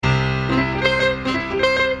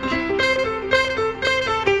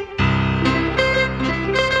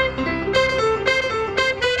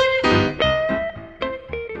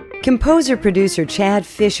Composer-producer Chad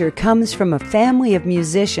Fisher comes from a family of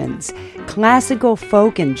musicians, classical,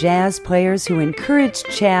 folk, and jazz players who encouraged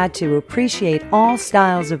Chad to appreciate all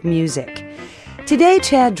styles of music. Today,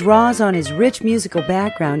 Chad draws on his rich musical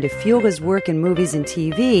background to fuel his work in movies and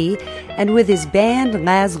TV, and with his band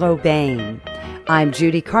Laszlo Bain. I'm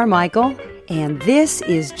Judy Carmichael, and this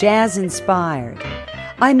is Jazz Inspired.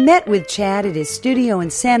 I met with Chad at his studio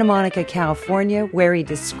in Santa Monica, California, where he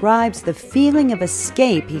describes the feeling of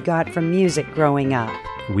escape he got from music growing up.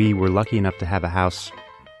 We were lucky enough to have a house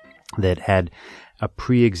that had a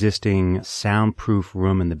pre-existing soundproof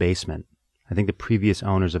room in the basement. I think the previous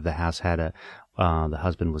owners of the house had the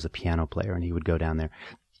husband was a piano player, and he would go down there.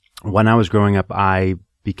 When I was growing up, I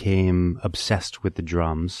became obsessed with the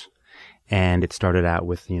drums, and it started out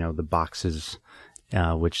with, the boxes,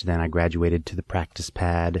 which then I graduated to the practice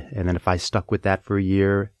pad. And then if I stuck with that for a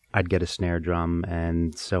year, I'd get a snare drum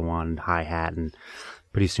and so on, hi-hat, and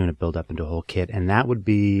pretty soon it built up into a whole kit. And that would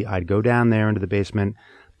be, I'd go down there into the basement,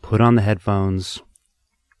 put on the headphones,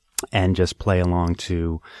 and just play along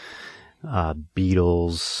to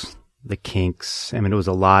Beatles, the Kinks. I mean, it was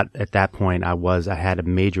a lot. At that point, I had a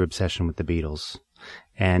major obsession with the Beatles.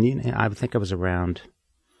 And I think I was around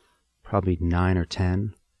probably 9 or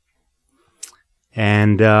 10.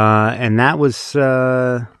 And that was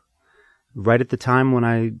right at the time when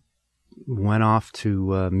I went off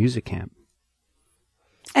to music camp.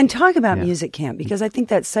 And talk about music camp, because I think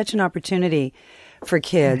that's such an opportunity for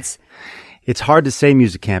kids. It's hard to say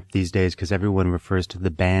music camp these days because everyone refers to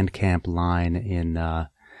the band camp line in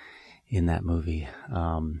that movie,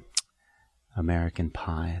 American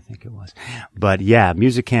Pie, I think it was. But yeah,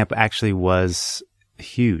 music camp actually was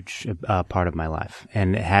huge part of my life,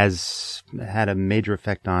 and it has had a major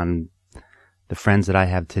effect on the friends that I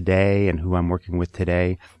have today and who I'm working with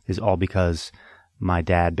today, is all because my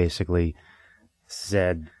dad basically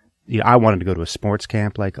said, I wanted to go to a sports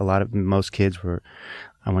camp like most kids were.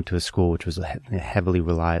 I went to a school which was heavily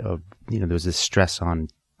relied on, there was this stress on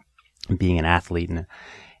being an athlete,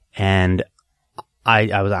 and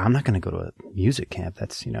I'm not going to go to a music camp.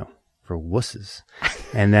 That's, for wusses.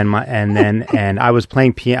 And I was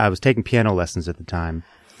playing piano. I was taking piano lessons at the time,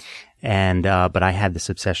 but I had this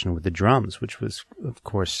obsession with the drums, which was, of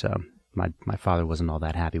course, my father wasn't all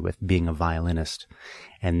that happy with being a violinist.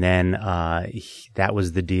 And then that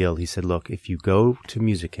was the deal. He said, "Look, if you go to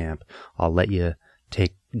music camp, I'll let you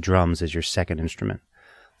take drums as your second instrument."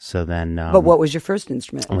 So then, but what was your first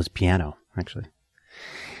instrument? It was piano, actually.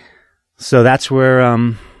 So that's where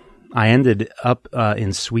I ended up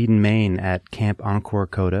in Sweden, Maine at Camp Encore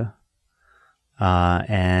Coda.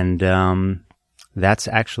 And that's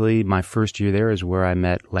actually my first year there is where I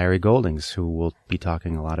met Larry Goldings, who we'll be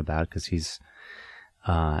talking a lot about because he's...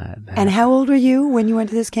 and how old were you when you went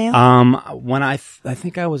to this camp? When I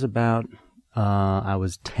think I was about, I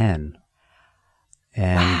was 10.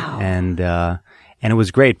 Wow. And it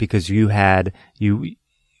was great because when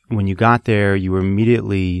you got there, you were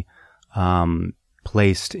immediately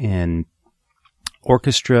placed in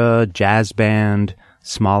orchestra, jazz band,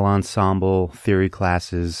 small ensemble, theory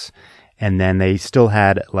classes, and then they still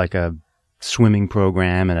had like a swimming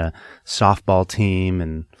program and a softball team,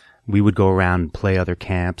 and we would go around and play other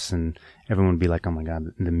camps, and everyone would be like, "Oh my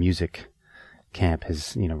God, the music camp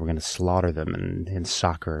has, we're going to slaughter them in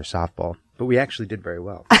soccer or softball." But we actually did very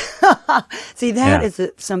well. See, that is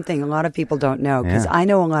something a lot of people don't know, because I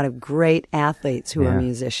know a lot of great athletes who are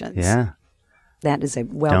musicians. Yeah. That is a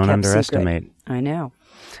well-kept secret. Don't underestimate. I know.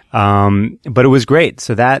 But it was great.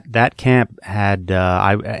 So that camp had,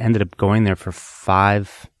 I ended up going there for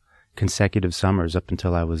 5 consecutive summers up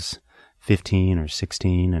until I was 15 or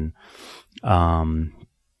 16. And,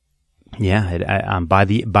 by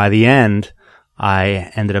the end,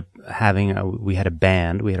 I ended up we had a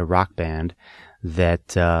rock band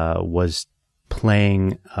that, was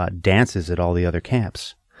playing, dances at all the other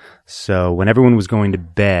camps. So when everyone was going to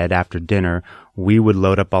bed after dinner, we would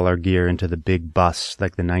load up all our gear into the big bus,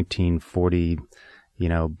 like the 1940,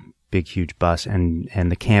 big, huge bus. And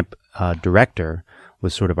the camp, director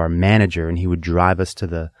was sort of our manager, and he would drive us to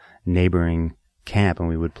the neighboring camp and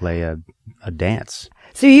we would play a dance.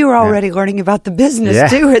 So you were already learning about the business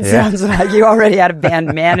too. It sounds like you already had a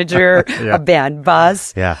band manager, a band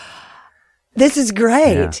bus. Yeah. This is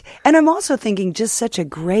great. Yeah. And I'm also thinking just such a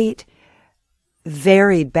great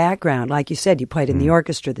varied background. Like you said, you played in the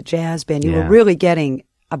orchestra, the jazz band. You were really getting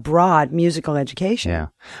a broad musical education. Yeah.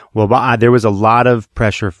 Well, there was a lot of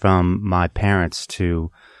pressure from my parents to,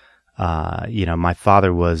 my father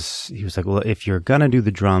he was like, well, if you're going to do the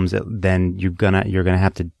drums, then you're going to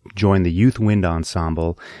have to join the Youth Wind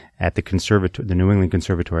Ensemble at the New England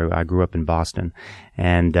Conservatory. I grew up in Boston.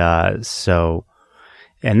 And that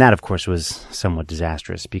of course was somewhat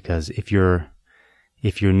disastrous, because if you're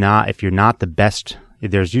not the best,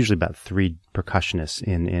 there's usually about 3 percussionists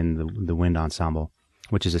in the wind ensemble,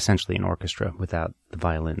 which is essentially an orchestra without the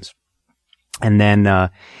violins. And then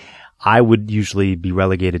I would usually be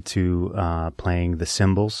relegated to playing the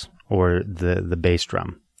cymbals or the bass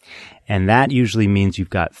drum. And that usually means you've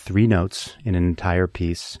got 3 notes in an entire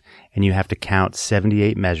piece, and you have to count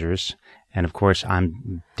 78 measures. And of course,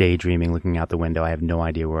 I'm daydreaming, looking out the window. I have no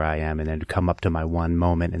idea where I am, and then to come up to my one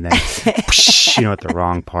moment, and then at the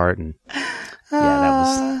wrong part, and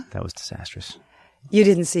that was disastrous. You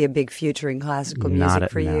didn't see a big future in classical music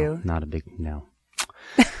for you? Not a big no.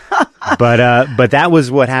 But that was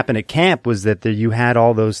what happened at camp, was that you had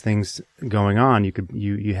all those things going on.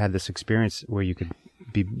 You had this experience where you could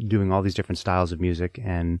be doing all these different styles of music,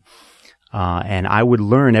 and I would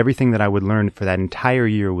learn everything that I would learn for that entire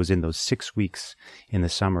year was in those 6 weeks in the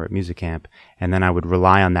summer at music camp. And then I would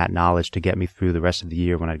rely on that knowledge to get me through the rest of the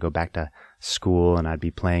year when I'd go back to school, and I'd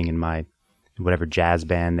be playing in my whatever jazz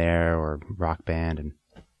band there or rock band. And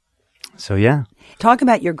so, yeah. Talk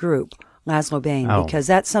about your group, Laszlo Bain, because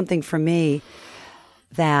that's something for me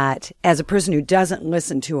that, as a person who doesn't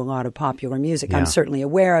listen to a lot of popular music, I'm certainly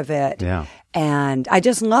aware of it. Yeah. And I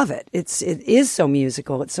just love it. It is so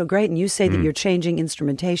musical. It's so great. And you say that you're changing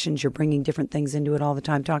instrumentations. You're bringing different things into it all the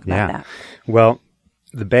time. Talk about that. Well,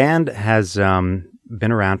 the band has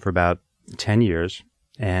been around for about 10 years.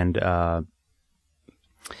 And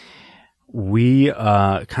we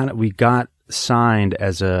got signed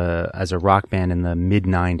as a rock band in the mid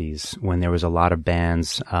 90s, when there was a lot of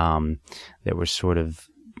bands that were sort of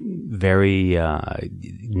very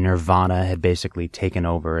Nirvana had basically taken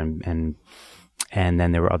over, and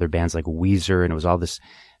then there were other bands like Weezer, and it was all this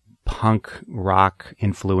punk rock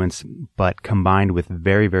influence, but combined with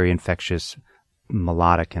very, very infectious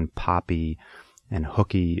melodic and poppy and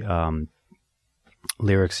hooky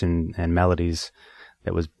lyrics and melodies.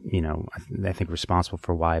 That was, I think responsible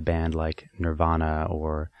for why a band like Nirvana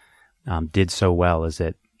or did so well, is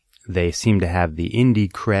that they seem to have the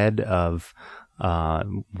indie cred of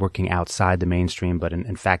working outside the mainstream, but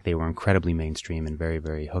in fact they were incredibly mainstream and very,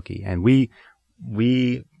 very hooky. And we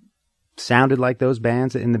sounded like those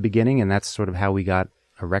bands in the beginning, and that's sort of how we got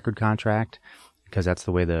a record contract, because that's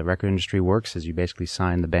the way the record industry works, is you basically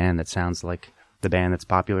sign the band that sounds like the band that's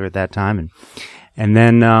popular at that time. And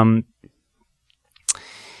then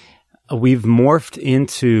we've morphed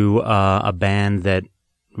into a band that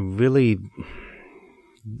really,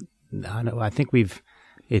 I think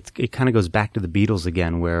it kind of goes back to the Beatles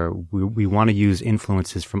again, where we want to use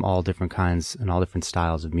influences from all different kinds and all different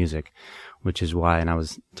styles of music, which is why, and I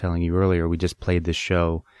was telling you earlier, we just played this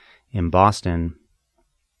show in Boston.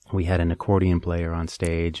 We had an accordion player on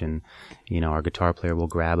stage, and, our guitar player will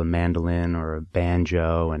grab a mandolin or a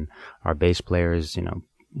banjo, and our bass players,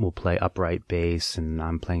 will play upright bass, and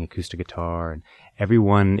I'm playing acoustic guitar, and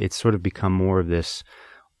everyone, it's sort of become more of this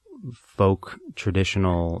folk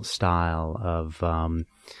traditional style of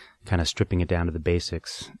kind of stripping it down to the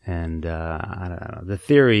basics. And I don't know. The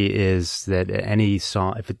theory is that any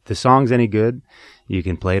song, if the song's any good, you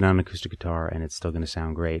can play it on an acoustic guitar and it's still going to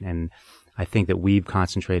sound great. And I think that we've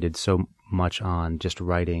concentrated so much on just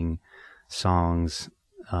writing songs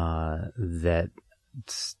that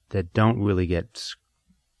don't really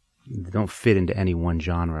don't fit into any one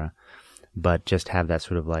genre, but just have that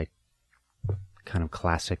sort of like kind of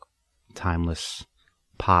classic, timeless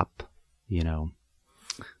pop,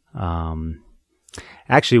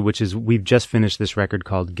 actually, we've just finished this record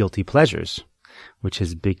called Guilty Pleasures, which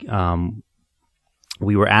is big.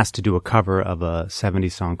 We were asked to do a cover of a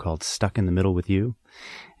 70s song called Stuck in the Middle with You,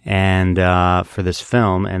 and for this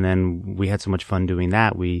film. And then we had so much fun doing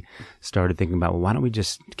that, we started thinking about, well, why don't we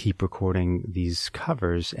just keep recording these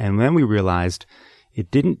covers? And then we realized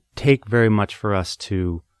it didn't take very much for us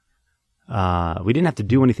to, we didn't have to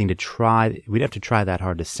do anything to try. We'd have to try that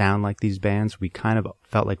hard to sound like these bands. We kind of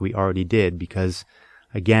felt like we already did, because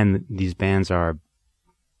again, these bands are,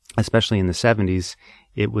 especially in the 70s,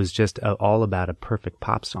 it was just all about a perfect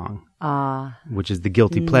pop song, which is the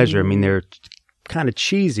guilty pleasure. I mean, they're kind of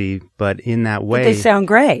cheesy, but in that way, but they sound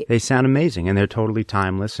great. They sound amazing, and they're totally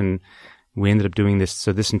timeless. And we ended up doing this.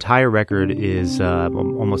 So this entire record is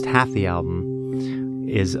almost half the album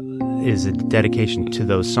is a dedication to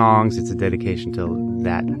those songs. It's a dedication to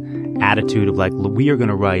that attitude of like, we are going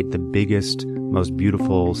to write the biggest, most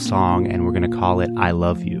beautiful song, and we're going to call it "I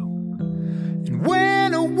Love You." And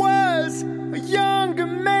when I was a younger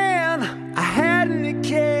man, I hadn't a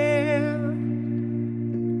care.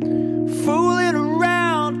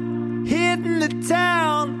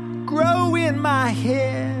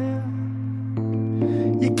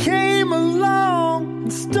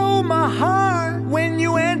 stole my heart when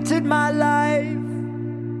you entered my life.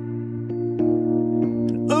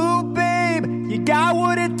 Ooh, babe, you got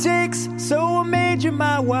what it takes, so I made you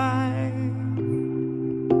my wife.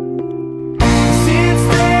 Since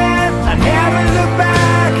then, I never look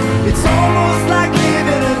back. It's almost like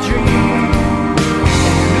living a dream.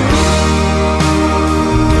 Ooh,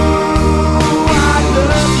 I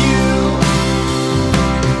love you.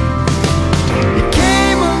 You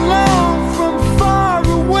came along from far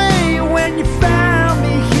away when you found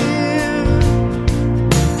me here.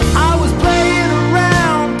 I was playing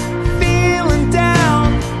around, feeling down,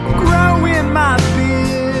 growing my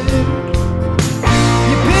beard.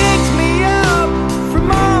 You picked me up from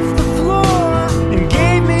off the floor and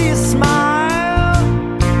gave me a smile.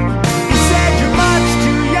 You said you're much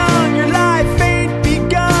too young, your life ain't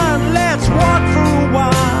begun, let's walk for a while.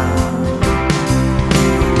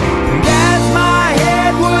 And as my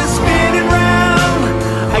head was spinning round,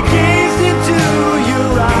 I gazed into your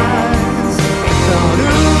eyes. Thought,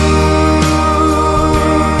 ooh,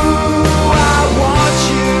 I want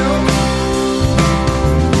you.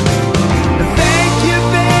 Thank you,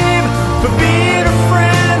 babe, for being a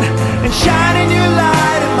friend and shining your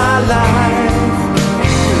light in my life.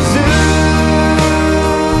 'Cause ooh,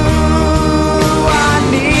 I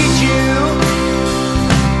need you.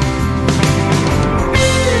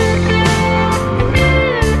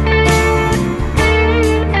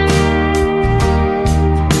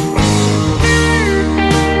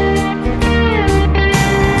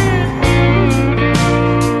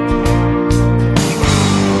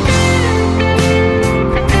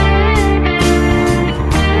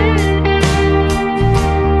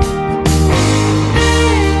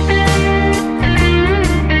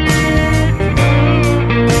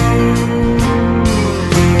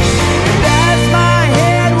 And as my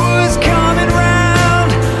head was coming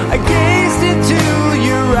round, I gazed into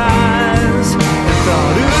your eyes and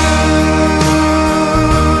thought, ooh,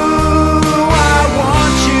 I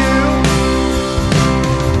want you.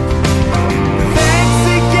 Thanks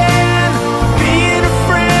again for being a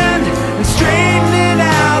friend and straightening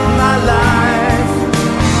out my life.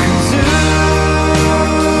 'Cause ooh,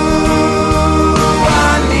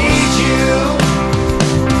 I need you.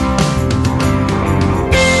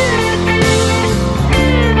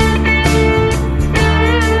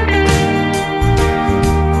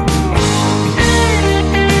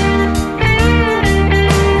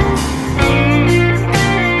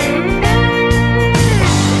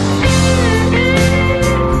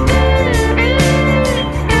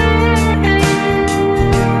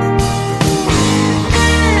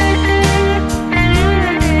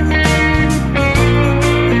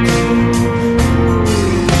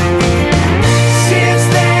 Since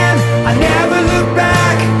then, I never look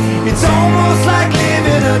back. It's almost like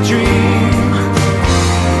living a dream.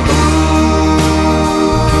 Ooh,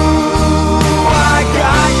 I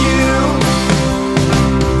got you.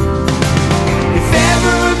 If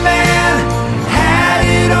ever a man had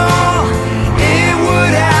it all, it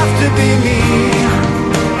would have to be me.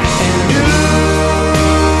 And ooh,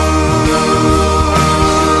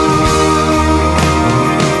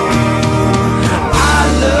 I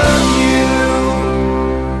love you.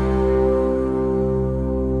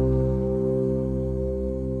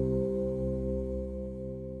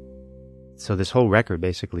 So this whole record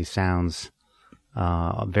basically sounds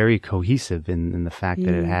very cohesive in the fact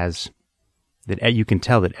that it has that you can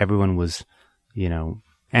tell that everyone was,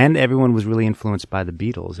 and everyone was really influenced by the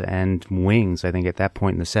Beatles and Wings. I think at that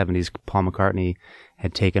point in the 70s, Paul McCartney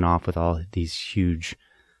had taken off with all these huge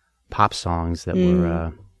pop songs that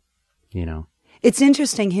were, It's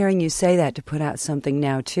interesting hearing you say that, to put out something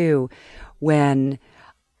now too, when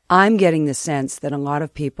I'm getting the sense that a lot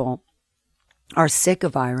of people are sick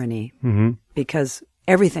of irony because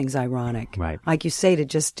everything's ironic. Right. Like you say, to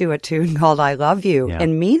just do a tune called I Love You Yeah.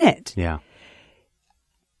 and mean it. Yeah.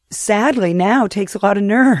 Sadly now takes a lot of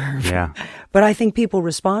nerve. Yeah. But I think people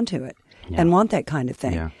respond to it and want that kind of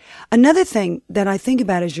thing. Yeah. Another thing that I think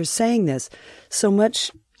about as you're saying this, so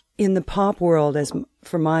much in the pop world, as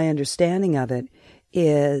from my understanding of it,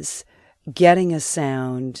 is getting a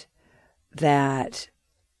sound that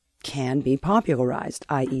can be popularized,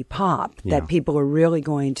 i.e. pop, that people are really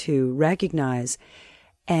going to recognize.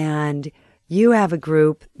 And you have a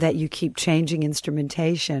group that you keep changing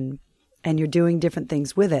instrumentation and you're doing different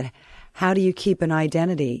things with it. How do you keep an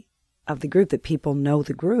identity of the group that people know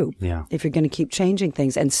the group? Yeah. If you're going to keep changing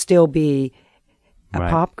things and still be a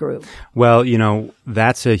Right. pop group. Well,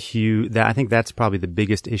 that's I think that's probably the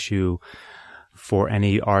biggest issue for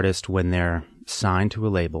any artist when they're signed to a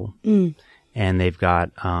label and they've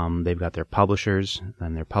got their publishers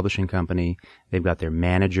and their publishing company. They've got their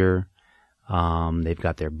manager. They've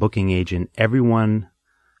got their booking agent. Everyone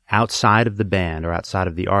outside of the band or outside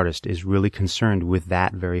of the artist is really concerned with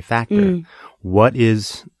that very factor. What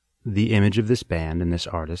is the image of this band and this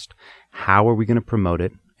artist? How are we going to promote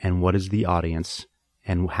it? And what is the audience?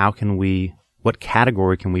 And what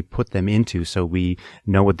category can we put them into so we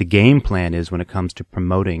know what the game plan is when it comes to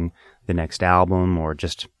promoting the next album or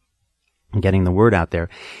just getting the word out there?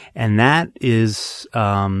 And that is,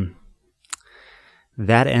 that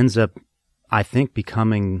ends up, I think,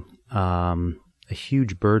 becoming, a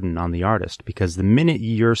huge burden on the artist, because the minute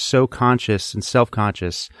you're so conscious and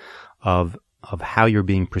self-conscious of how you're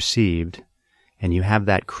being perceived, and you have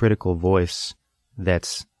that critical voice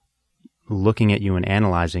that's looking at you and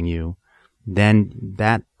analyzing you, then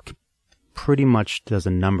that pretty much does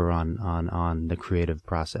a number on the creative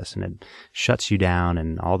process, and it shuts you down,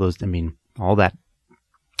 and all the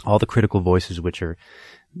critical voices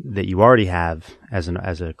that you already have as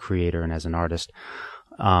a creator and as an artist,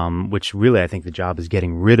 which really I think the job is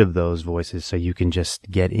getting rid of those voices so you can just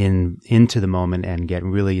get into the moment and get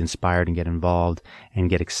really inspired and get involved and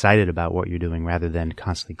get excited about what you're doing rather than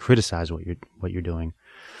constantly criticize what you're doing.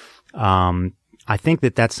 I think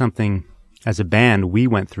that's something as a band we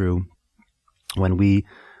went through when we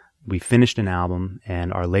finished an album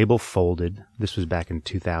and our label folded. This was back in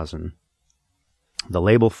 2000. The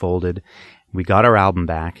label folded. We got our album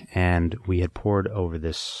back, and we had poured over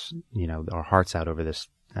this, our hearts out over this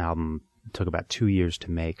album. It took about 2 years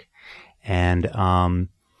to make. And,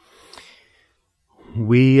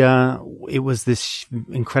 it was this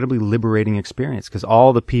incredibly liberating experience, because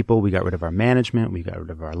all the people, we got rid of our management, we got rid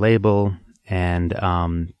of our label, and,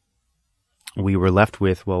 we were left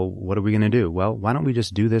with, well, what are we going to do? Well, why don't we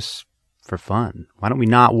just do this for fun? Why don't we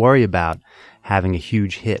not worry about having a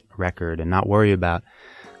huge hit record and not worry about,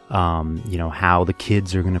 how the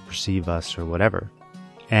kids are going to perceive us or whatever.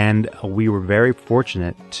 And we were very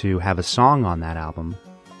fortunate to have a song on that album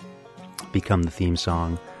become the theme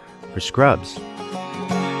song for Scrubs.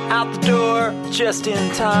 Out the door just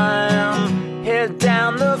in time, head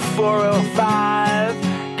down the 405,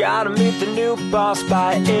 gotta meet the new boss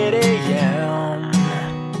by 8 a.m.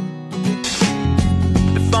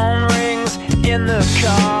 The phone rings in the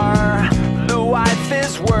car, the wife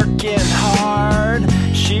is working hard,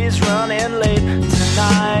 she's running late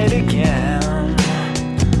tonight again.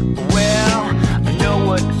 Well, I know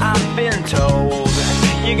what I've been told,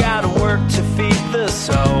 you gotta work to feed the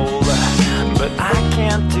soul, but I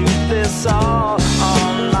can't do this all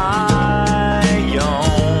on my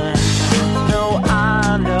own. No,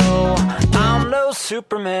 I know I'm no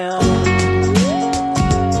Superman.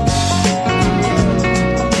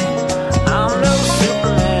 I'm no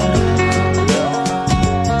Superman.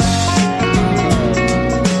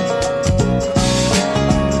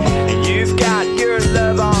 And you've got your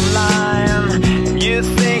love online, and you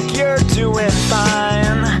think you're doing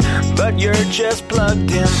fine, but you're just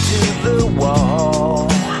plugged into the wall.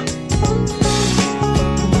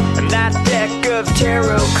 And that deck of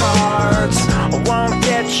tarot cards won't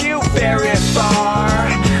get you very far.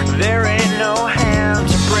 There ain't no hand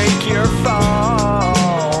to break your fall.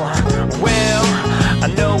 Well, I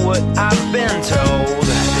know what I've been told,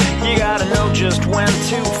 you gotta know just when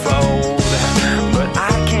to fold, but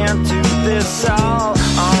I can't do this all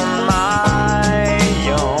on my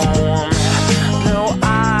own. No,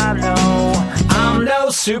 I know I'm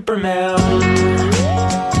no Superman.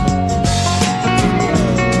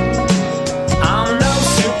 I'm no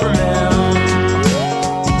Superman.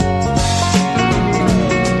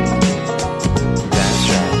 That's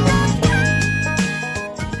right.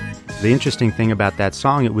 The interesting thing about that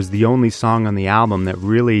song, it was the only song on the album that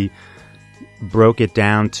really broke it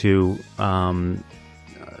down to I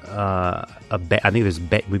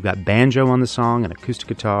think we've got banjo on the song, an acoustic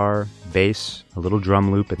guitar, bass, a little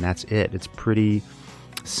drum loop, and that's it. It's pretty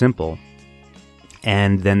simple.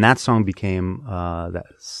 And then that song became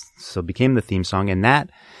became the theme song, and that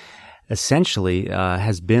essentially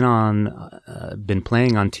has been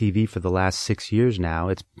playing on TV for the last 6 years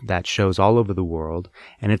now. That shows all over the world,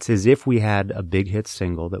 and it's as if we had a big hit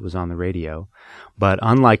single that was on the radio. But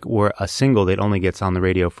unlike a single that only gets on the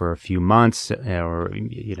radio for a few months, or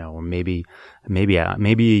maybe a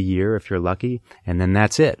year if you're lucky, and then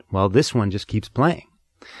that's it. Well, this one just keeps playing.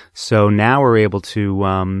 So now we're able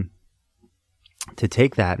to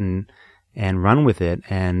take that and run with it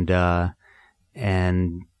and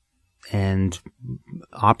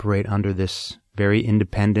operate under this very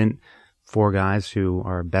independent 4 guys who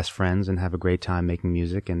are best friends and have a great time making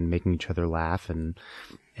music and making each other laugh and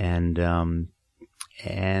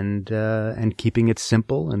and keeping it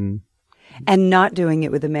simple and not doing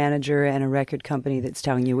it with a manager and a record company that's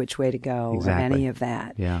telling you which way to go or any of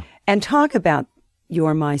that. Yeah. And talk about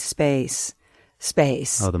your MySpace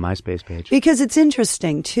space. Oh, the MySpace page. Because it's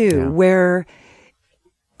interesting, too, where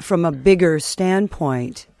from a bigger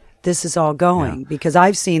standpoint, this is all going. Because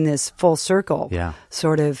I've seen this full circle,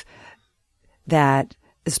 sort of that,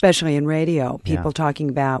 especially in radio, people talking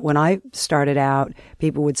about, when I started out,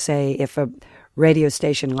 people would say if a radio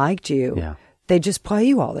station liked you, they just play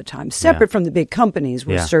you all the time. Separate from the big companies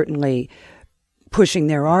were certainly pushing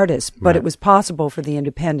their artists, but it was possible for the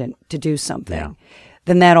independent to do something. Yeah.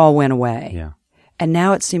 Then that all went away. Yeah. And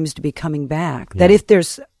now it seems to be coming back. That if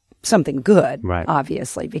there's something good,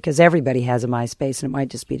 obviously, because everybody has a MySpace and it might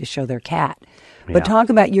just be to show their cat. But talk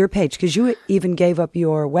about your page, because you even gave up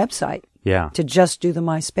your website to just do the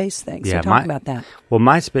MySpace thing. So talk about that. Well,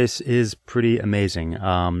 MySpace is pretty amazing.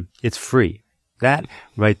 It's free. That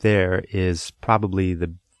right there is probably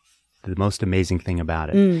the most amazing thing about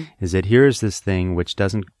it, is that here's this thing which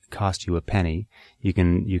doesn't cost you a penny. You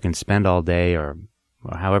can spend all day or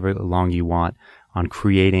however long you want on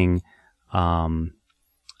creating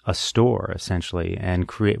a store, essentially, and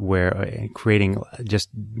creating just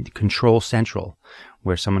Control Central,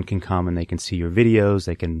 where someone can come and they can see your videos,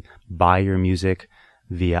 they can buy your music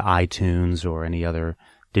via iTunes or any other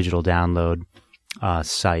digital download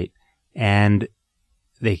site, and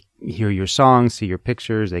they hear your songs, see your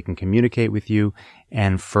pictures, they can communicate with you.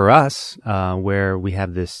 And for us, where we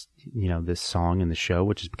have this, this song in the show,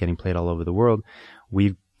 which is getting played all over the world,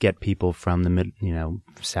 we get people from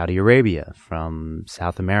Saudi Arabia, from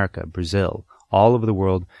South America, Brazil, all over the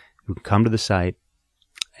world who come to the site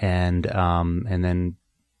and then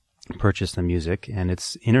purchase the music. And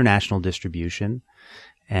it's international distribution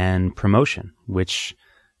and promotion, which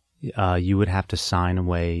you would have to sign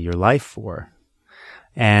away your life for.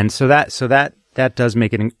 And so that does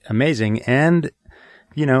make it amazing. And,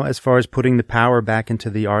 as far as putting the power back into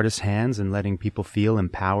the artist's hands and letting people feel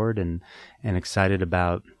empowered and excited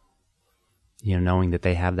about, knowing that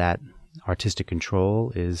they have that artistic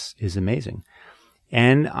control is amazing.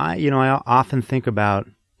 And I often think about,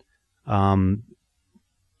 I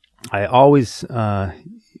always,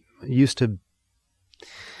 used to,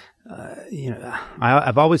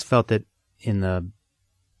 I've always felt that in the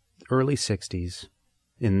early 60s,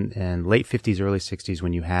 in late 50s, early 60s,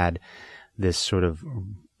 when you had this sort of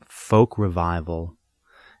folk revival,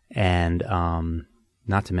 and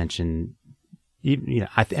not to mention,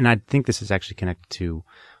 I think this is actually connected to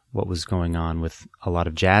what was going on with a lot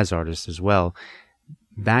of jazz artists as well.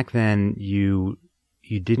 Back then, you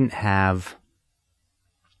didn't have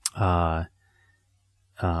the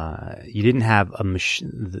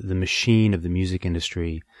machine of the music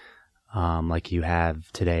industry like you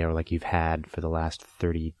have today, or like you've had for the last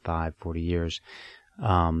 35, 40 years,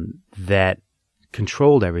 that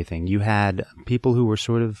controlled everything. You had people who were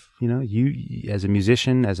sort of, you as a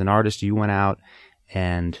musician, as an artist, you went out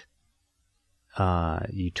and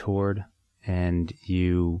you toured and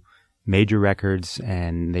you made your records,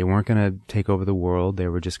 and they weren't going to take over the world. They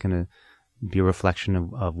were just going to be a reflection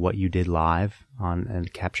of what you did live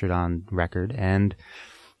and captured on record. And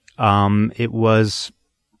it was,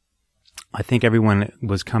 I think everyone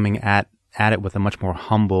was coming at it with a much more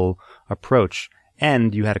humble approach.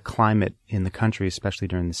 And you had a climate in the country, especially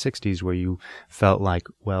during the 60s, where you felt like,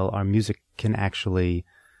 well, our music can actually,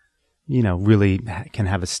 really can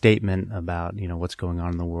have a statement about, what's going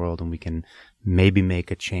on in the world, and we can maybe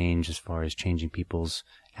make a change as far as changing people's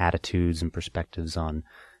attitudes and perspectives on,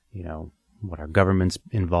 what our government's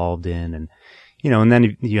involved in. And, and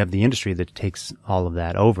then you have the industry that takes all of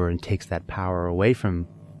that over and takes that power away from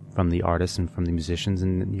the artists and from the musicians,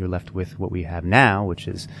 and you're left with what we have now, which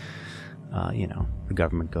is, the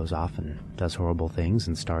government goes off and does horrible things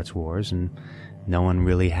and starts wars, and no one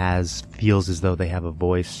really feels as though they have a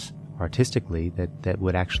voice artistically that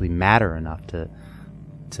would actually matter enough to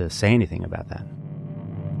say anything about that.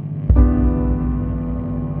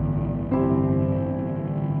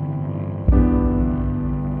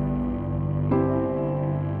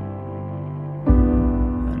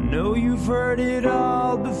 I know you've heard it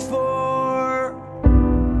all before.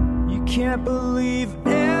 You can't believe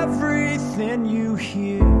everything you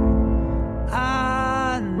hear.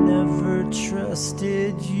 I never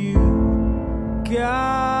trusted you.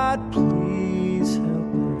 God, please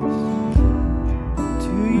help us.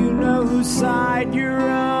 Do you know whose side you're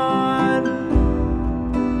on?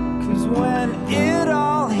 'Cause when it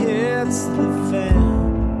all hits the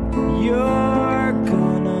fan, you're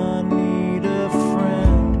gonna need a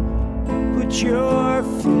friend. Put your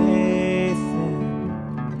faith in.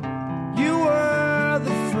 You were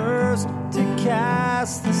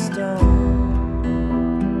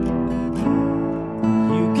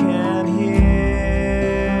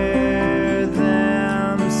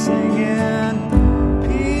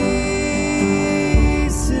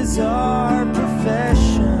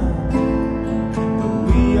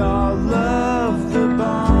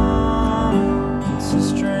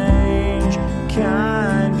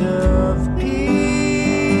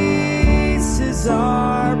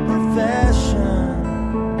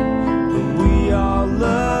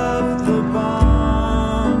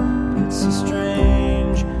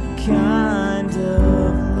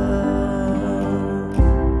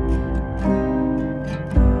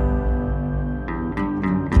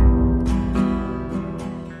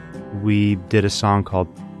did a song called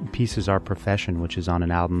Peace Is Our Profession, which is on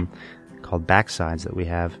an album called Backsides that we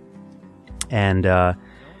have, and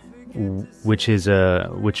which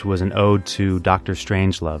was an ode to Dr.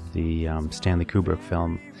 Strangelove, the Stanley Kubrick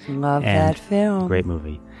film. Love that film. Great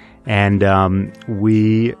movie. And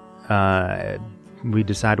we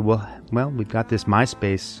decided, well, we've got this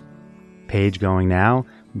MySpace page going now.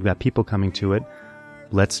 We've got people coming to it.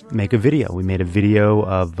 Let's make a video. We made a video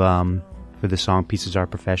of for the song Peace Is Our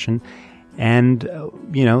Profession. And,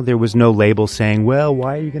 there was no label saying, well,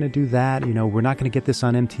 why are you going to do that? We're not going to get this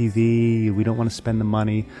on MTV. We don't want to spend the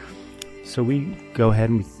money. So we go ahead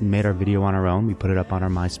and we made our video on our own. We put it up on our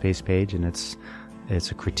MySpace page, and it's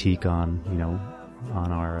a critique on,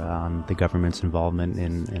 on the government's involvement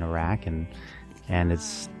in Iraq, and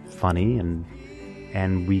it's funny, and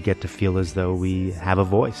we get to feel as though we have a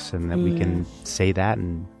voice and that we can say that,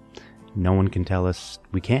 and no one can tell us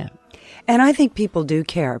we can't. And I think people do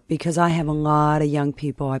care, because I have a lot of young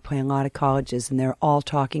people. I play in a lot of colleges, and they're all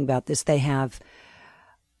talking about this. They have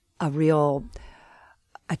a real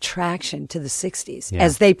attraction to the 60s,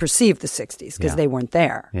 as they perceive the 60s, because they weren't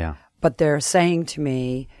there. Yeah. But they're saying to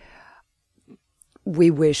me,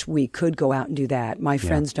 we wish we could go out and do that. My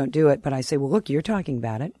friends don't do it, but I say, well, look, you're talking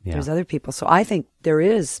about it. Yeah. There's other people. So I think there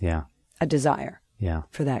is a desire Yeah.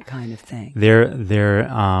 for that kind of thing. There,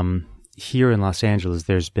 here in Los Angeles,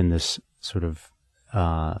 there's been this sort of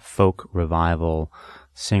folk revival,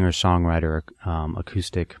 singer-songwriter,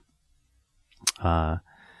 acoustic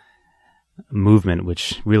movement,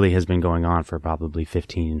 which really has been going on for probably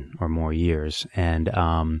 15 or more years. And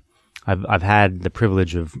I've had the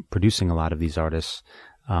privilege of producing a lot of these artists.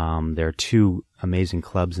 There are two amazing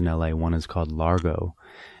clubs in LA. One is called Largo,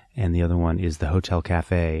 and the other one is the Hotel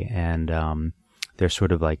Cafe. And they're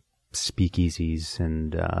sort of like speakeasies,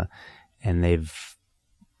 and they've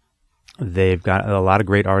got a lot of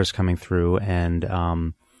great artists coming through. And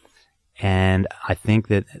I think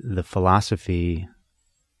that the philosophy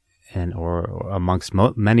or amongst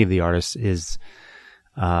many of the artists is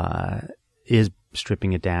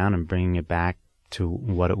stripping it down and bringing it back to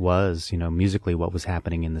what it was, musically, what was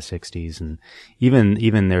happening in the 60s. And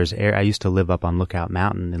even there's I used to live up on Lookout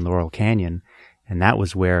Mountain in Laurel Canyon, and that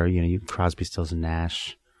was where, Crosby, Stills and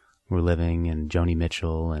Nash were living, and Joni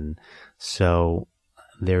Mitchell. And so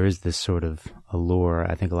there is this sort of allure.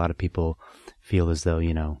 I think a lot of people feel as though,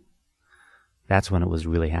 that's when it was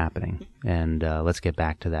really happening. And let's get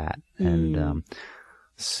back to that. And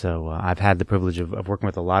so I've had the privilege of working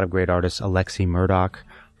with a lot of great artists. Alexi Murdoch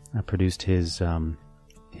produced his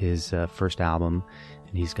first album,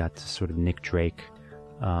 and he's got this sort of Nick Drake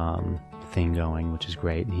thing going, which is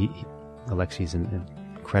great. Alexi's an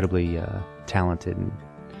incredibly talented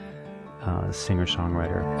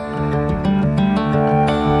singer-songwriter.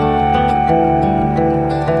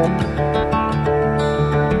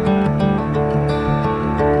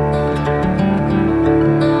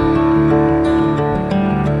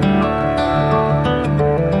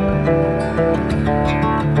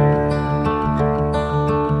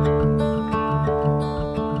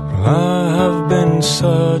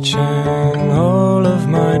 Searching all of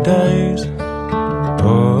my days,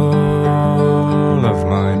 all of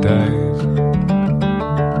my days.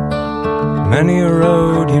 Many a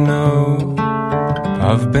road,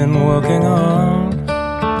 I've been walking on,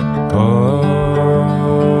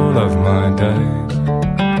 all of my days.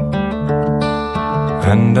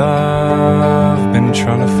 And I've been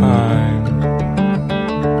trying to find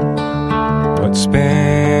what's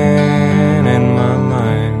been in my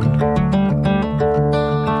mind,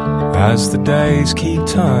 as the days keep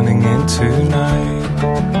turning into night.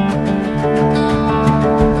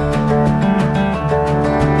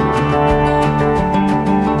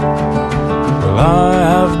 Well, I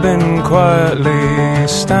have been quietly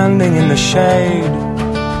standing in the shade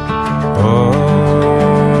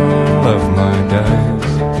all of my days.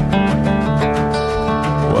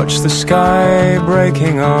 Watch the sky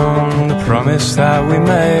breaking on the promise that we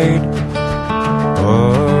made.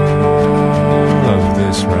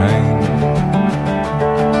 This rain,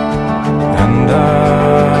 and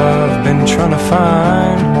I've been trying to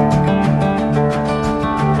find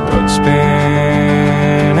what's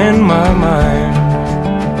been in my mind,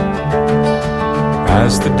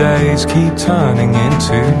 as the days keep turning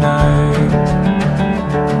into night.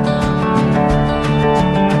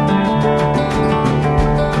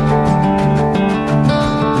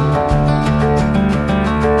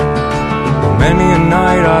 Many a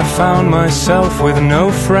night I found myself with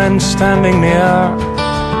no friend standing near,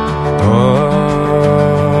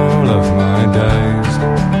 all of my days.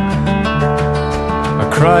 I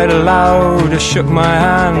cried aloud, I shook my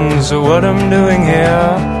hands at what I'm doing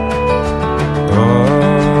here,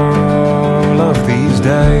 all of these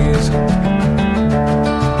days.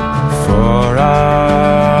 For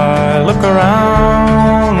I look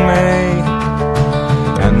around me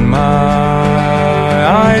and my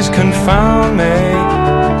eyes confound me,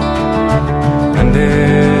 and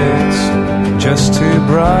it's just too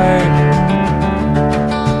bright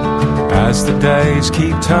as the days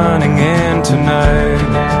keep turning into night.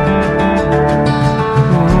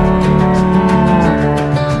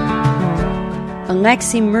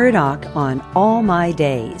 Alexi Murdoch on All My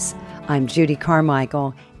Days. I'm Judy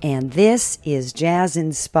Carmichael, and this is Jazz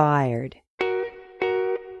Inspired.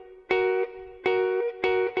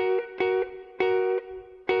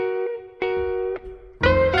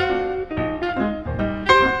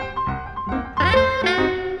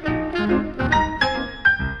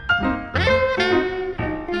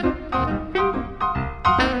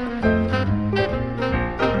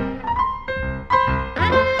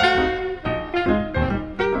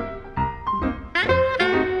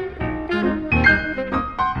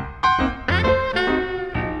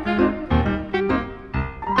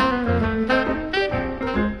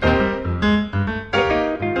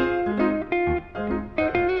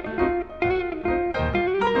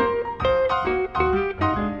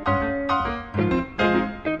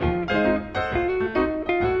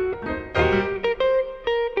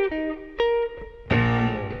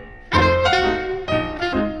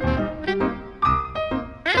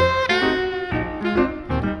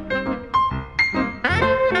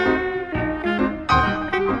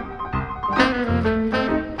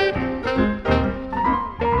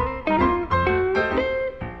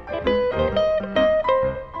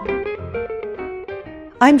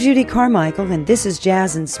 I'm Judy Carmichael, and this is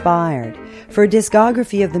Jazz Inspired. For a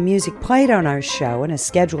discography of the music played on our show and a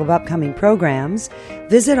schedule of upcoming programs,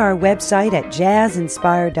 visit our website at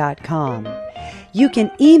jazzinspired.com. You can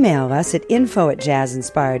email us at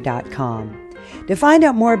info@jazzinspired.com. To find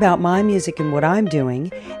out more about my music and what I'm doing,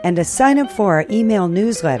 and to sign up for our email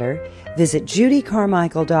newsletter, visit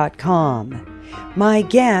judycarmichael.com. My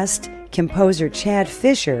guest, composer Chad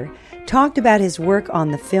Fisher, talked about his work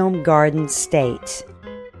on the film Garden State.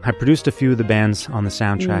 I produced a few of the bands on the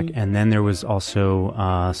soundtrack, and then there was also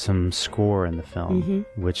some score in the film,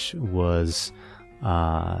 which was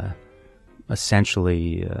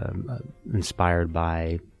essentially inspired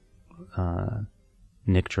by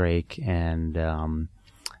Nick Drake and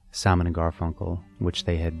Simon and Garfunkel, which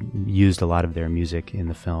they had used a lot of their music in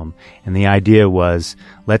the film. And the idea was,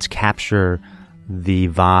 let's capture the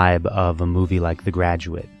vibe of a movie like The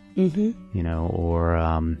Graduate, or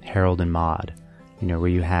Harold and Maude. Where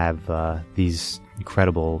you have these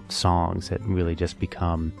incredible songs that really just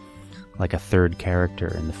become like a third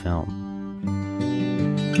character in the film.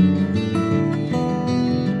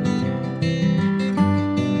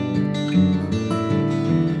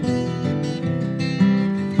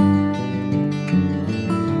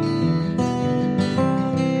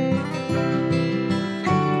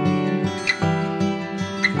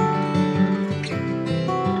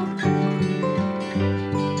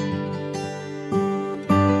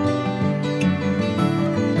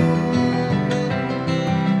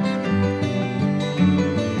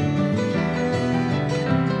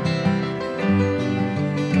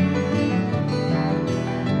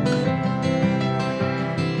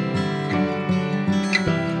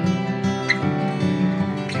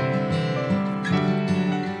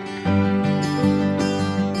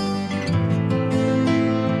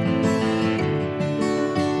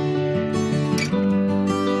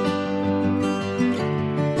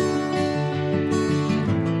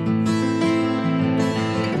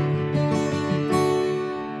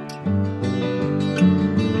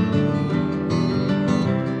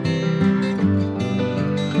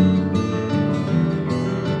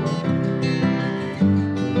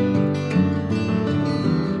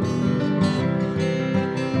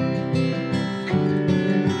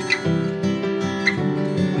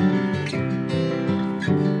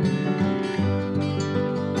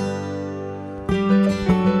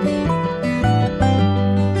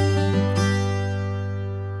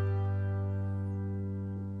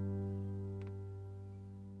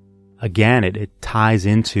 Again, it ties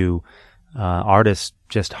into artists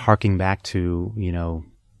just harking back to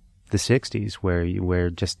the '60s, where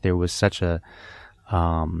just there was such a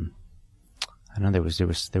I don't know,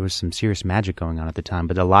 there was some serious magic going on at the time.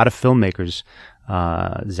 But a lot of filmmakers,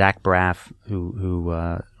 Zach Braff,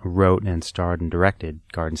 who wrote and starred and directed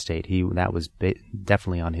Garden State, that was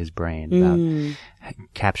definitely on his brain about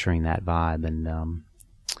capturing that vibe. And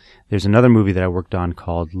there's another movie that I worked on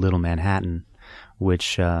called Little Manhattan,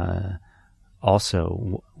 which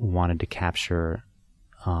also wanted to capture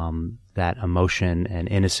that emotion and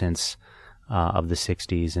innocence of the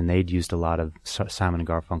 60s, and they'd used a lot of Simon and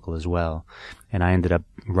Garfunkel as well. And I ended up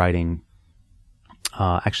writing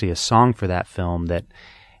actually a song for that film that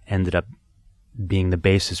ended up being the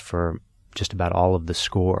basis for just about all of the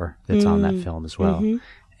score that's on that film as well. Mm-hmm.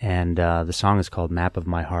 And the song is called Map of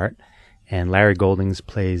My Heart, and Larry Goldings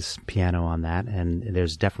plays piano on that, and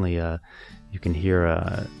there's definitely you can hear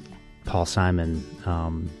a Paul Simon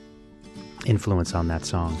influence on that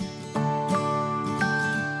song.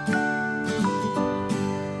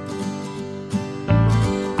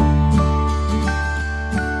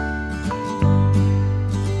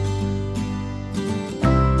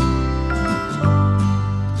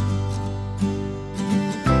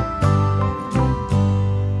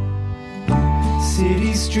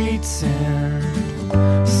 City streets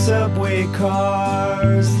and subway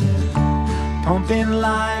cars that pumping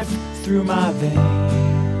life through my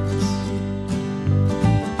veins,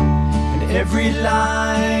 and every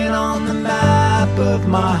line on the map of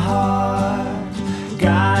my heart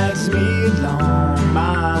guides me along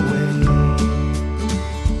my way,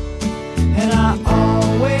 and I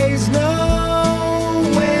always know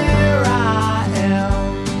where I am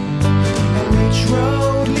and which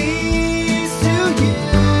road leads to you.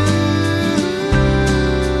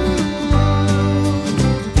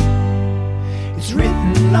 It's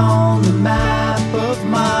written on the map of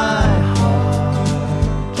my heart.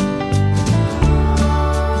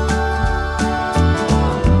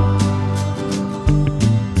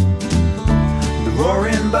 The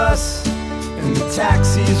roaring bus and the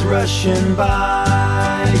taxis rushing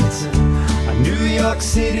by, it's a New York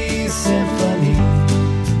City symphony.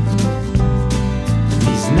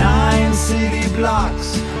 These 9 city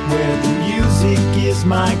blocks where the music is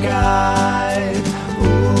my guide,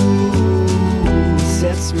 ooh,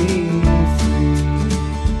 sets me free.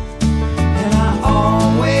 And I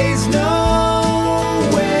always know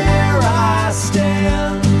where I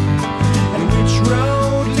stand and which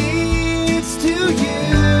road leads to you.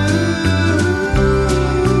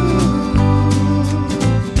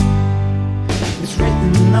 It's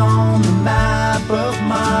written on the map of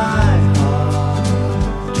my heart.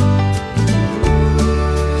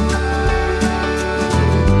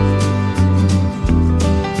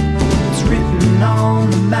 It's written on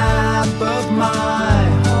the map of my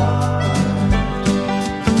heart.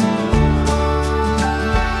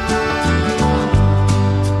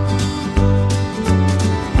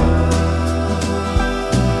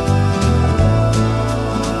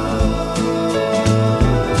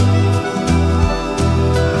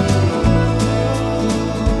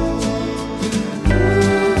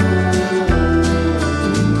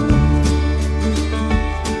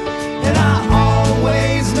 And I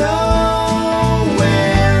always know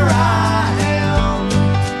where I am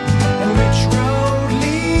and which road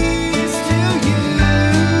leads to you.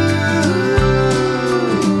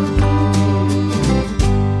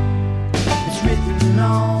 It's written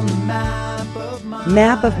on the map of my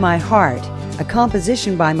Map of My Heart, a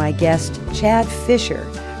composition by my guest Chad Fisher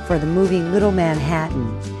for the movie Little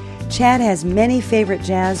Manhattan. Chad has many favorite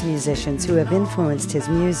jazz musicians who have influenced his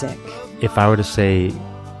music. If I were to say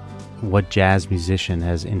what jazz musician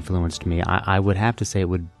has influenced me, I would have to say it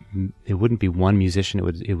wouldn't be one musician.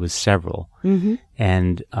 It was several, Mm-hmm.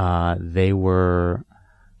 and they were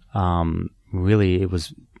really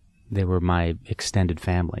they were my extended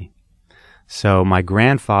family. So my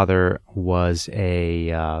grandfather was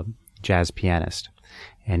a jazz pianist,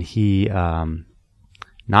 and he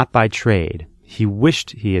not by trade. He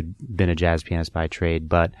wished he had been a jazz pianist by trade,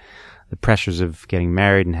 but the pressures of getting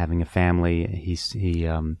married and having a family, he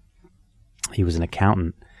was an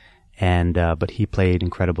accountant, and but he played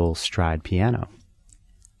incredible stride piano.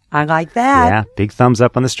 I like that. Yeah, big thumbs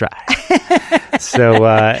up on the stride. So,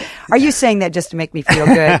 Are you saying that just to make me feel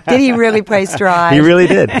good? Did he really play stride? he really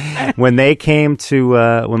did. When they came to,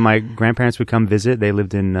 when my grandparents would come visit, they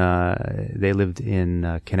lived in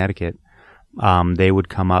Connecticut. They would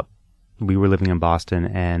come up. We were living in Boston,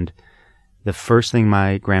 and the first thing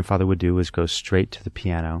my grandfather would do was go straight to the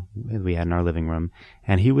piano we had in our living room,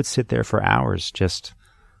 and he would sit there for hours just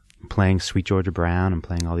playing Sweet Georgia Brown and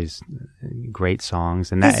playing all these great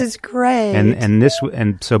songs. And This is great.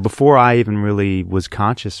 And so before I even really was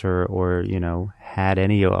conscious or had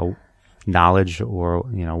any knowledge or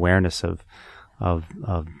awareness of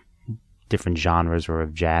different genres or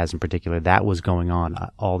of jazz in particular, that was going on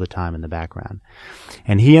all the time in the background.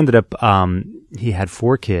 And he ended up he had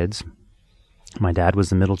 4 kids. My dad was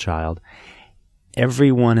the middle child.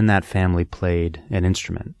 Everyone in that family played an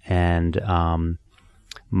instrument, and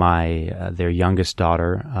their youngest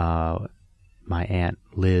daughter my aunt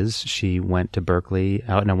Liz, she went to Berkeley,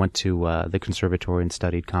 and I went to the conservatory and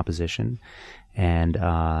studied composition, and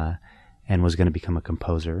was going to become a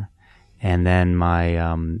composer. And then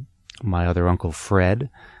my my other uncle Fred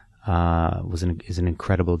is an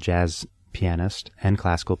incredible jazz pianist and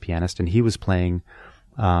classical pianist, and he was playing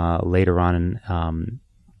later in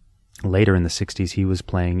the 60s. He was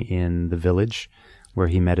playing in the Village, where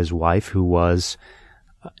he met his wife, who was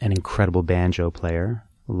an incredible banjo player,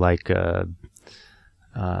 like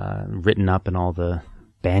written up in all the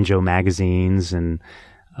banjo magazines, and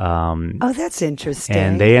oh, that's interesting.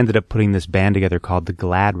 And they ended up putting this band together called the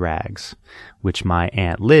Glad Rags, which my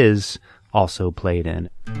Aunt Liz also played in.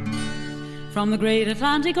 From the great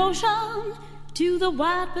Atlantic Ocean to the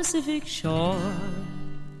wide Pacific shore,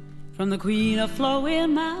 from the queen of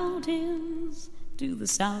flowing mountains to the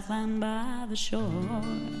southland by the shore,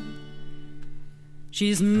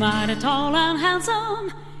 she's mighty tall and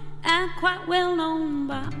handsome and quite well known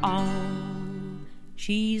by all.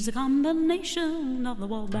 She's a combination of the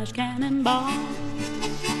Wabash Cannonball.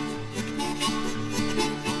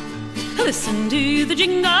 Listen to the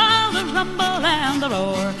jingle, the rumble and the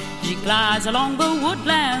roar. She glides along the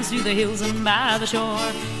woodlands, through the hills and by the shore.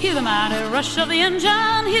 Hear the mighty rush of the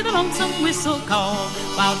engine, hear the lonesome whistle call,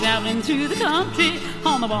 while traveling through the country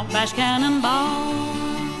on the Wabash Cannonball.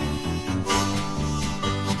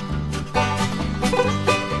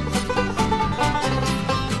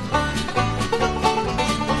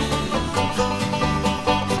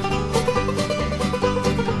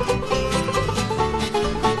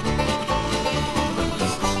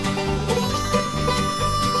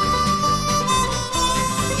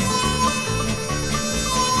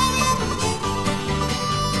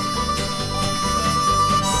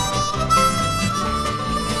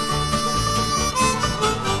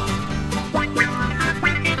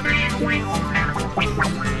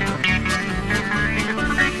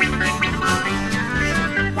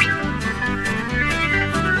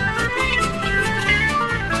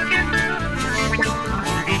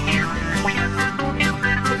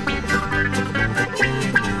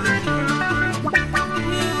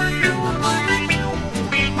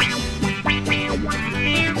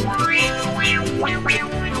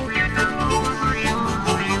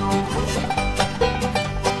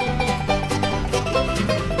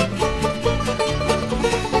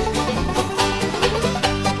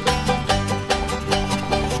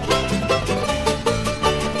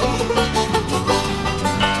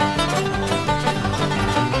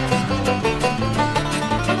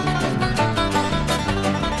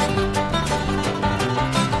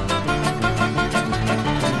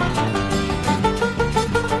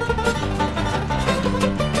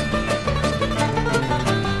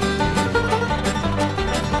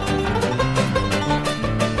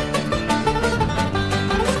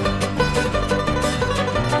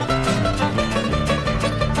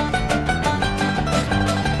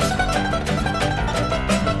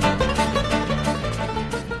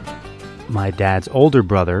 My dad's older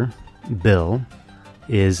brother, Bill,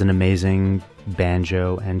 is an amazing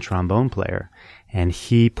banjo and trombone player, and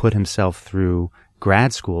he put himself through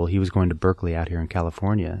grad school. He was going to Berkeley out here in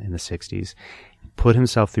California in the 60s, put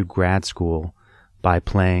himself through grad school by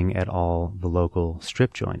playing at all the local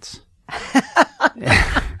strip joints.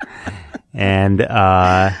 And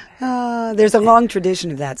there's a long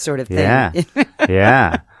tradition of that sort of thing. Yeah.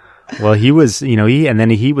 Yeah. Well, he was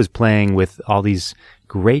playing with all these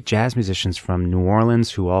great jazz musicians from New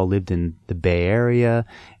Orleans who all lived in the Bay Area,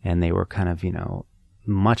 and they were kind of,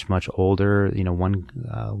 much, much older.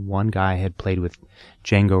 One guy had played with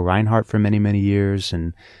Django Reinhardt for many, many years,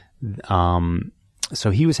 and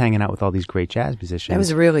so he was hanging out with all these great jazz musicians. That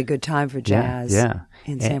was a really good time for jazz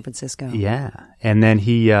in San Francisco. Yeah. And then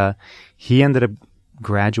he ended up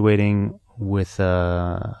graduating with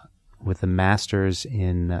a master's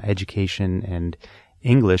in education and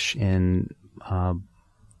English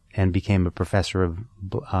and became a professor of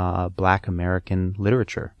Black American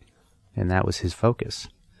literature, and that was his focus.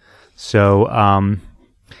 So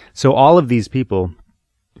all of these people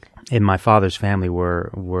in my father's family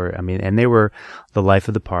were and they were the life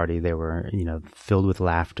of the party. They were filled with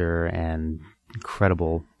laughter and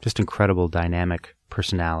incredible dynamic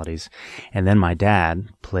personalities. And then my dad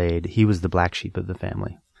played. He was the black sheep of the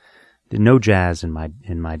family. No jazz in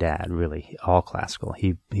my dad, really, all classical.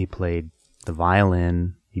 He played the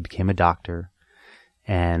violin. He became a doctor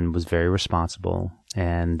and was very responsible,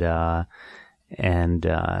 and ended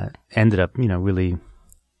up, really,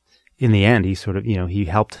 in the end, he sort of, he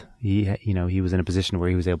helped. He was in a position where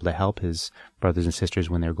he was able to help his brothers and sisters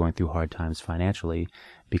when they were going through hard times financially,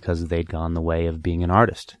 because they'd gone the way of being an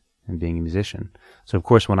artist. and being a musician. So of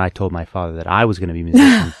course, when I told my father that I was going to be a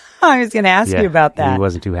musician, I was going to ask you about that. he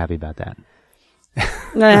wasn't too happy about that.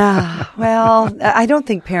 Well, I don't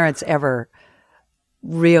think parents ever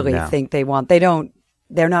really think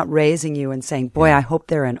they're not raising you and saying, boy, I hope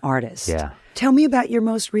they're an artist. Yeah. Tell me about your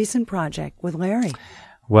most recent project with Larry.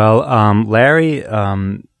 Well, Larry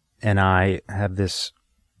and I have this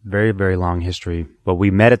very, very long history. But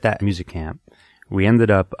we met at that music camp. We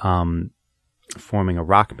ended up forming a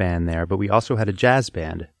rock band there, but we also had a jazz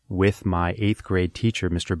band with my 8th grade teacher,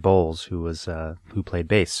 Mr. Bowles, who played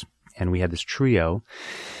bass. And we had this trio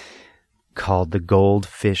called the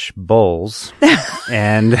Goldfish Bowls.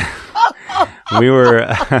 And we were...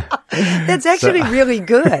 That's actually really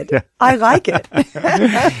good. I like it.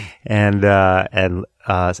 And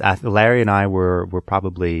Larry and I were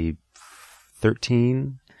probably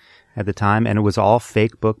 13 at the time, and it was all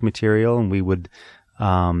fake book material, and we would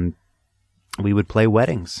play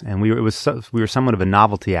weddings, and we were somewhat of a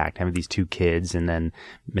novelty act, having these two kids, and then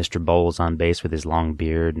Mr. Bowles on bass with his long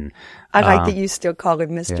beard. And I like that you still call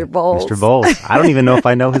him Mr. Bowles. Mr. Bowles. I don't even know if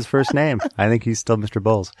I know his first name. I think he's still Mr.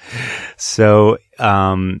 Bowles. So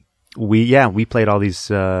we played all these.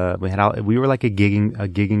 We were like a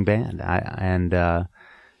gigging band,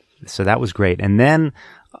 so that was great. And then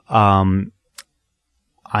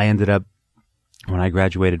I ended up, when I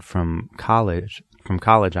graduated from college,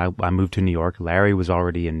 I moved to New York. Larry was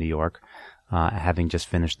already in New York, having just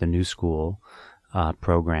finished the New School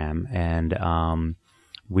program, and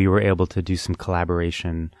we were able to do some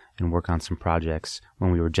collaboration and work on some projects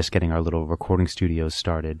when we were just getting our little recording studios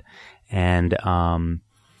started. And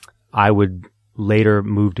I would later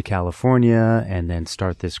move to California and then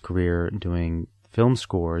start this career doing film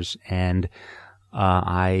scores, and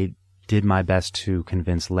I did my best to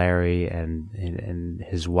convince Larry and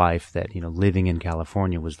his wife that, living in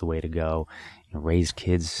California was the way to go. Raise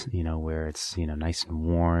kids, where it's, nice and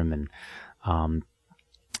warm. And,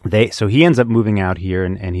 so he ends up moving out here,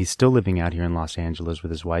 and he's still living out here in Los Angeles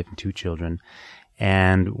with his wife and 2 children.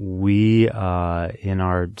 And we, in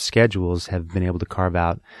our schedules, have been able to carve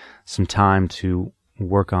out some time to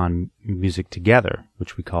work on music together,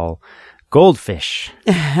 which we call Goldfish.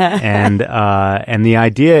 And the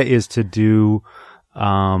idea is to do,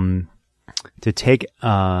 to take,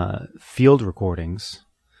 field recordings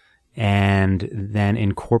and then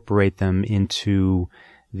incorporate them into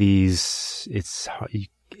these, it's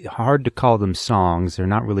hard to call them songs. They're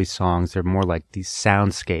not really songs. They're more like these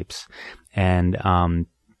soundscapes. And,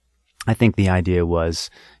 I think the idea was,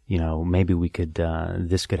 maybe we could,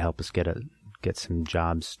 this could help us get some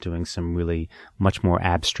jobs doing some really much more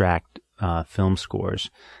abstract film scores.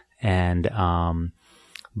 And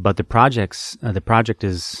but the project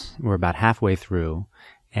is, we're about halfway through,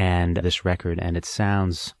 and this record, and it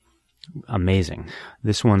sounds amazing.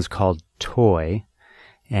 This one's called Toy,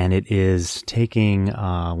 and it is taking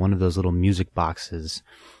one of those little music boxes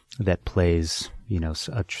that plays,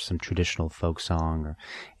 some traditional folk song,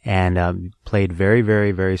 and played very,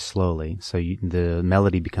 very, very slowly, so the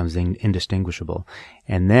melody becomes indistinguishable.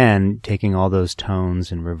 And then taking all those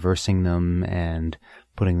tones and reversing them and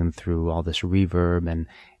putting them through all this reverb, and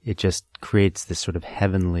it just creates this sort of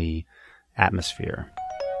heavenly atmosphere.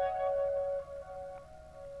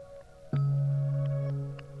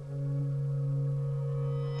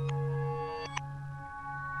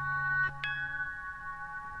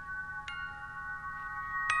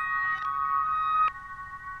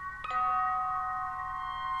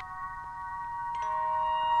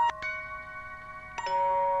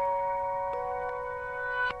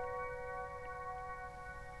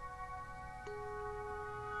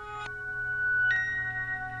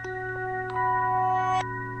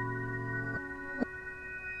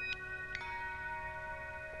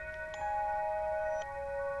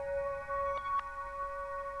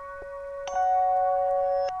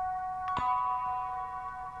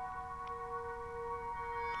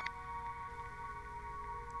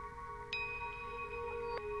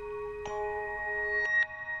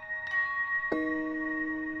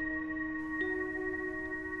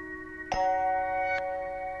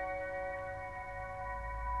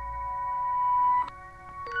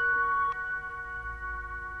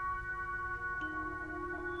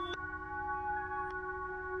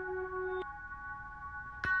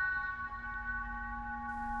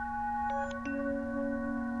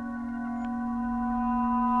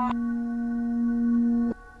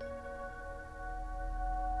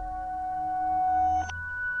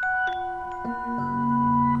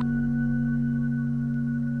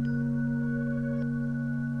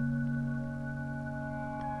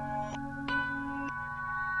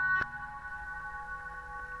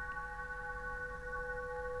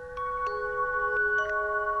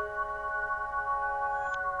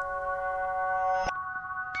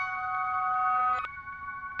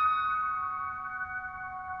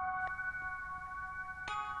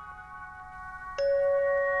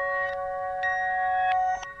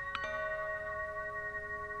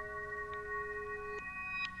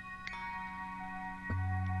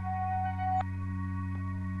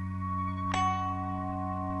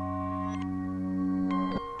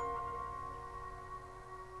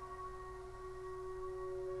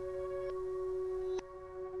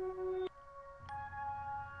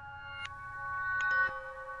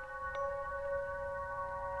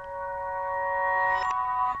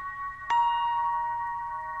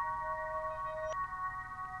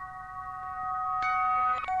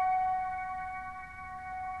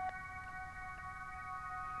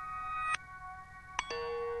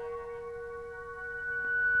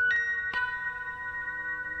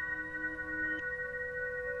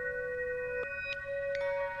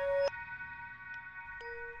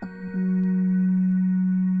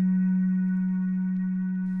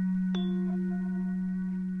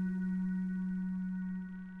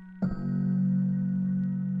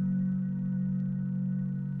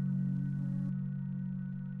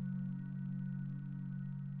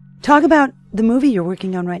 Talk about the movie you're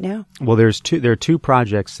working on right now. Well, there are two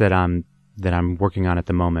projects that I'm working on at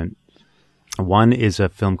the moment. One is a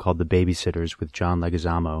film called The Babysitters with John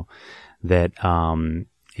Leguizamo that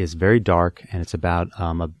is very dark, and it's about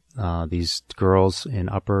these girls in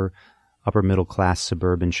upper middle class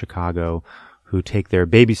suburban Chicago who take their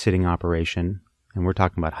babysitting operation, and we're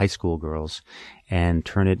talking about high school girls, and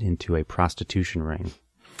turn it into a prostitution ring.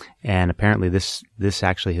 And apparently this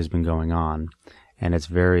actually has been going on, and it's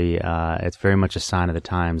very much a sign of the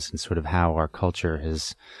times and sort of how our culture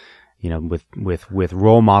has, with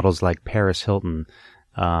role models like Paris Hilton,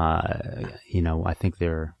 I think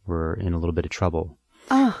we're in a little bit of trouble.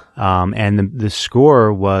 Oh. And the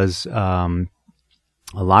score was, a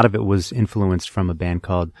lot of it was influenced from a band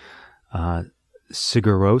called Sigur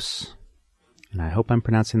Rós, and I hope I'm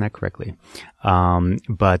pronouncing that correctly.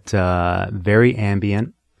 But very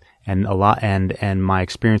ambient, and a lot, and my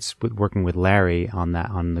experience with working with Larry on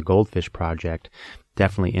the Goldfish project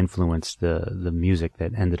definitely influenced the music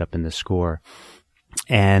that ended up in the score.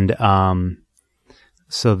 And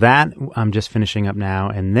so that I'm just finishing up now,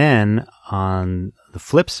 and then on the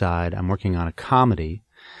flip side, I'm working on a comedy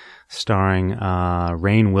starring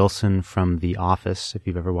Rainn Wilson from The Office. If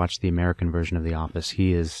you've ever watched the American version of The Office,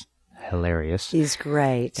 he is hilarious. He's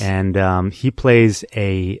great. And he plays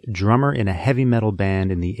a drummer in a heavy metal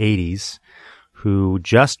band in the 80s who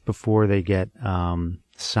just before they get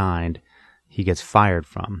signed, he gets fired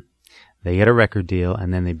from. They get a record deal,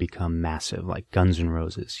 and then they become massive, like Guns N'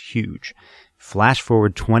 Roses, huge. Flash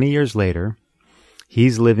forward 20 years later,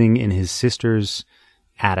 he's living in his sister's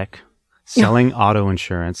attic, selling auto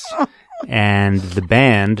insurance, and the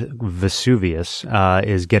band, Vesuvius,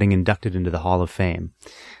 is getting inducted into the Hall of Fame.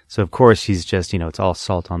 So, of course, he's just, it's all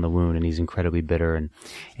salt on the wound, and he's incredibly bitter.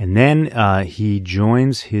 And then he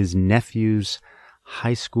joins his nephew's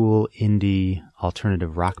high school indie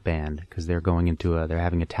alternative rock band because they're they're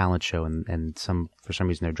having a talent show, and for some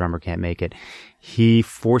reason their drummer can't make it. He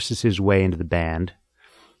forces his way into the band,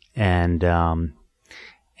 and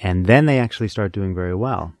then they actually start doing very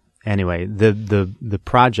well. Anyway, the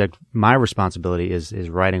project, my responsibility is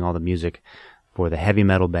writing all the music for the heavy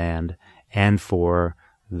metal band and for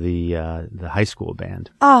the high school band.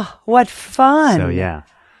 Oh, what fun. So yeah.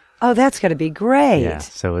 Oh, that's going to be great. Yeah.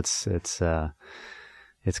 So it's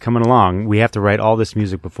coming along. We have to write all this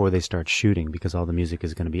music before they start shooting because all the music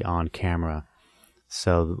is going to be on camera.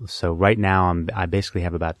 So right now I basically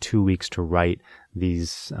have about 2 weeks to write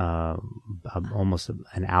these almost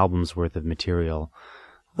an album's worth of material.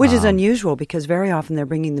 Which is unusual because very often they're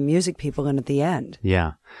bringing the music people in at the end.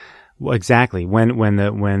 Yeah. Well, exactly.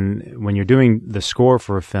 When you're doing the score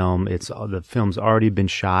for a film, the film's already been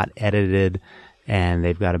shot, edited, and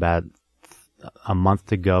they've got about a month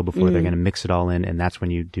to go before they're going to mix it all in, and that's when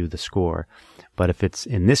you do the score. But if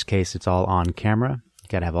in this case, it's all on camera, you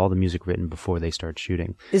got to have all the music written before they start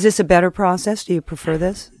shooting. Is this a better process? Do you prefer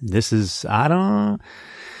this? This is, they're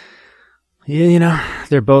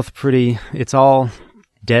both pretty, it's all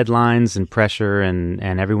deadlines and pressure and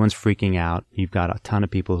everyone's freaking out. You've got a ton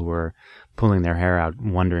of people who are pulling their hair out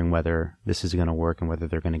wondering whether this is going to work and whether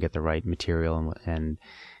they're going to get the right material.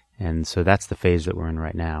 And so that's the phase that we're in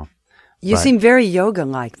right now. You seem very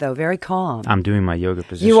yoga-like, though, very calm. I'm doing my yoga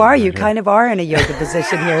position. You are. You kind of are in a yoga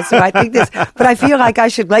position here. So I think but I feel like I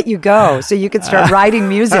should let you go so you can start writing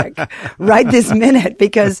music right this minute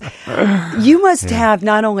because you must have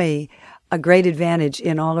not only a great advantage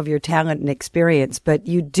in all of your talent and experience, but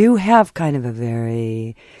you do have kind of a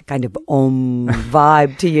very kind of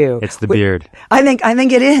vibe to you. It's the beard. I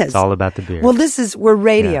think it is. It's all about the beard. Well, we're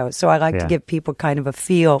radio, so I like to give people kind of a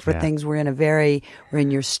feel for things. We're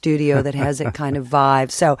in your studio that has a kind of vibe.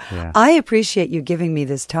 So I appreciate you giving me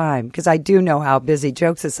this time because I do know how busy,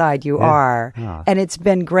 jokes aside, you are. Oh. And it's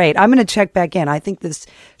been great. I'm going to check back in. I think this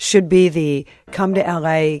should be the come to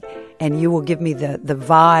LA and you will give me the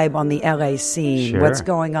vibe on the LA scene. Sure. What's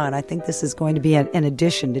going on. I think this is going to be an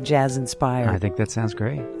addition to Jazz Inspired. I think that sounds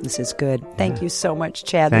great. This is good. Thank you so much,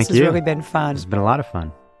 Chad. Thank this has really been fun. It's been a lot of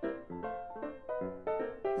fun.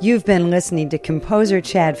 You've been listening to composer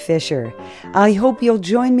Chad Fisher. I hope you'll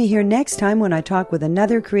join me here next time when I talk with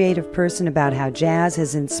another creative person about how jazz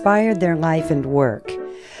has inspired their life and work.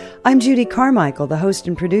 I'm Judy Carmichael, the host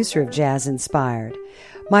and producer of Jazz Inspired.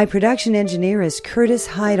 My production engineer is Curtis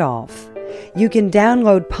Heidolf. You can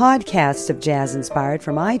download podcasts of Jazz Inspired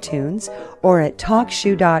from iTunes or at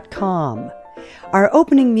TalkShoe.com. Our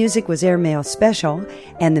opening music was Airmail Special,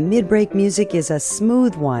 and the mid-break music is a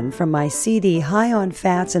smooth one from my CD High on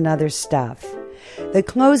Fats and Other Stuff. The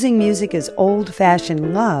closing music is Old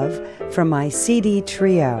Fashioned Love from my CD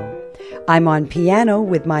Trio. I'm on piano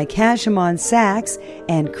with Mike Hashem on sax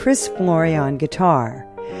and Chris Flory on guitar.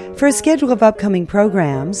 For a schedule of upcoming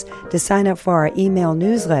programs, to sign up for our email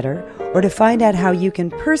newsletter, or to find out how you can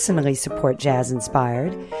personally support Jazz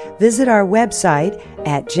Inspired, visit our website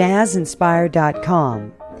at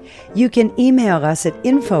jazzinspired.com. You can email us at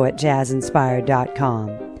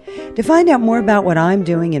info@jazzinspired.com. To find out more about what I'm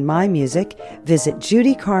doing in my music, visit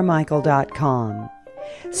judycarmichael.com.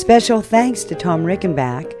 Special thanks to Tom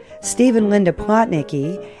Rickenbach, Steve and Linda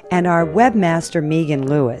Plotnicki, and our webmaster Megan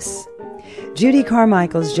Lewis. Judy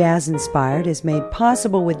Carmichael's Jazz Inspired is made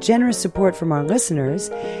possible with generous support from our listeners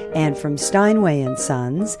and from Steinway &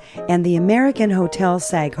 Sons and the American Hotel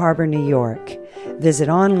Sag Harbor, New York. Visit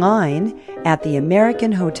online at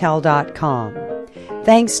theamericanhotel.com.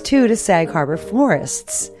 Thanks, too, to Sag Harbor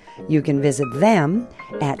Florists. You can visit them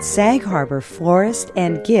at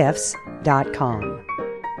sagharborfloristandgifts.com.